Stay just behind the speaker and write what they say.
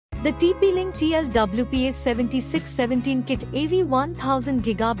The TP-Link TL-WPA7617 kit AV1000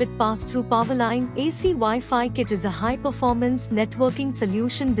 Gigabit Pass-Through Powerline AC Wi-Fi kit is a high-performance networking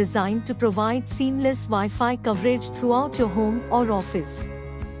solution designed to provide seamless Wi-Fi coverage throughout your home or office.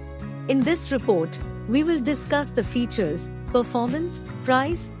 In this report, we will discuss the features, performance,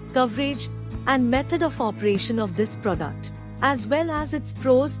 price, coverage, and method of operation of this product, as well as its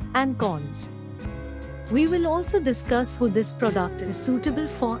pros and cons. We will also discuss who this product is suitable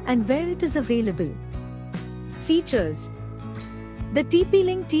for and where it is available. Features: the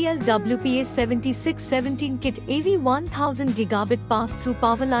TP-Link TL-WPA7617 kit AV1000 Gigabit Pass-Through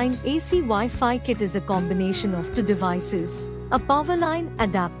Powerline AC Wi-Fi kit is a combination of two devices, a Powerline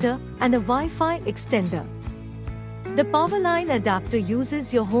adapter and a Wi-Fi extender. The Powerline adapter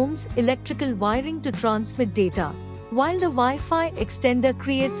uses your home's electrical wiring to transmit data, while the Wi-Fi extender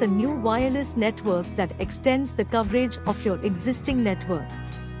creates a new wireless network that extends the coverage of your existing network.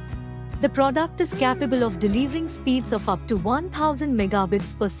 The product is capable of delivering speeds of up to 1000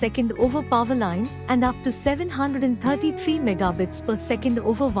 megabits per second over Powerline and up to 733 megabits per second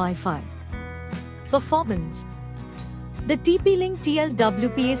over Wi-Fi. Performance: the TP-Link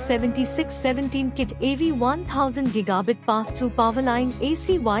TL-WPA7617 kit AV1000 Gigabit Pass-Through Powerline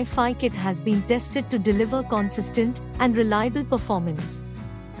AC Wi-Fi kit has been tested to deliver consistent and reliable performance.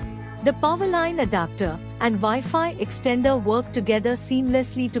 The Powerline adapter and Wi-Fi extender work together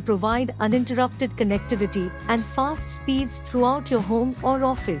seamlessly to provide uninterrupted connectivity and fast speeds throughout your home or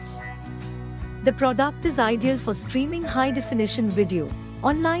office. The product is ideal for streaming high-definition video,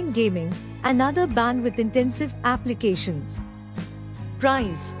 online gaming, and other bandwidth-intensive applications.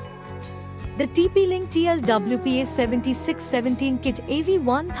 Price: the TP-Link TL-WPA7617 kit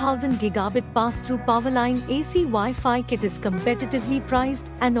AV1000 Gigabit Pass-Through Powerline AC Wi-Fi kit is competitively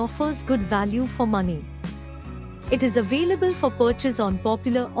priced and offers good value for money. It is available for purchase on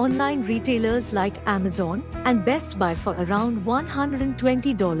popular online retailers like Amazon and Best Buy for around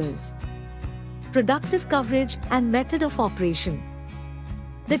 $120. Productive coverage and method of operation: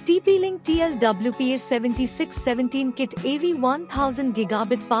 the TP-Link TL-WPA7617 kit AV1000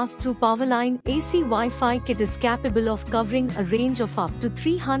 Gigabit Pass-Through Powerline AC Wi-Fi kit is capable of covering a range of up to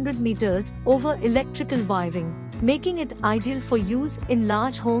 300 meters over electrical wiring, making it ideal for use in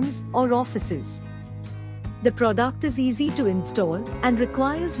large homes or offices. The product is easy to install and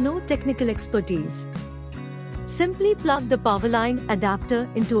requires no technical expertise. Simply plug the Powerline adapter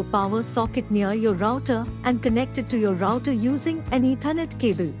into a power socket near your router and connect it to your router using an Ethernet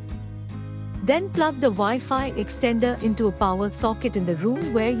cable. Then plug the Wi-Fi extender into a power socket in the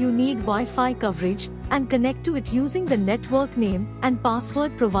room where you need Wi-Fi coverage and connect to it using the network name and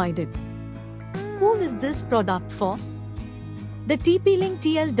password provided. Who is this product for? The TP-Link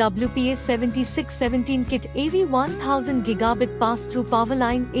TL-WPA7617 kit AV1000 Gigabit Pass-Through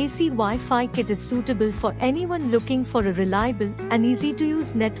Powerline AC Wi-Fi kit is suitable for anyone looking for a reliable and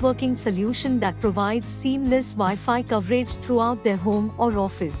easy-to-use networking solution that provides seamless Wi-Fi coverage throughout their home or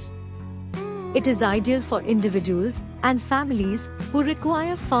office. It is ideal for individuals and families who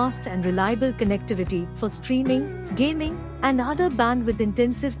require fast and reliable connectivity for streaming, gaming, and other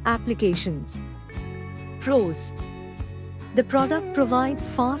bandwidth-intensive applications. Pros: the product provides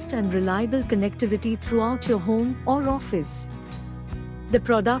fast and reliable connectivity throughout your home or office. The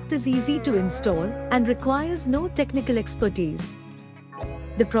product is easy to install and requires no technical expertise.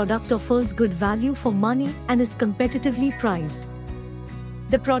 The product offers good value for money and is competitively priced.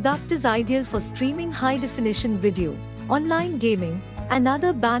 The product is ideal for streaming high-definition video, online gaming, and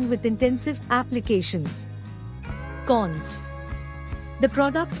other bandwidth-intensive applications. Cons: the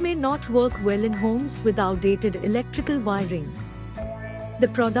product may not work well in homes with outdated electrical wiring. The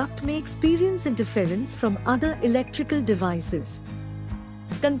product may experience interference from other electrical devices.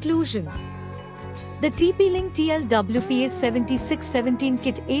 Conclusion: the TP-Link TL-WPA7617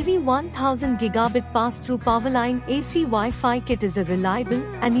 kit AV1000 Gigabit Pass-Through Powerline AC Wi-Fi kit is a reliable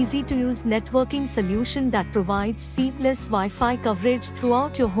and easy-to-use networking solution that provides seamless Wi-Fi coverage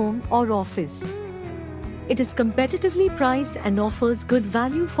throughout your home or office. It is competitively priced and offers good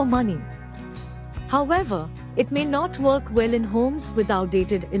value for money. However, it may not work well in homes with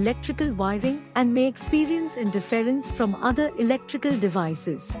outdated electrical wiring and may experience interference from other electrical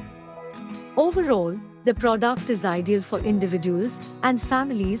devices. Overall, the product is ideal for individuals and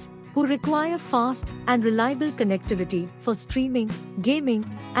families who require fast and reliable connectivity for streaming, gaming,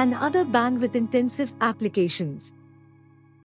 and other bandwidth-intensive applications.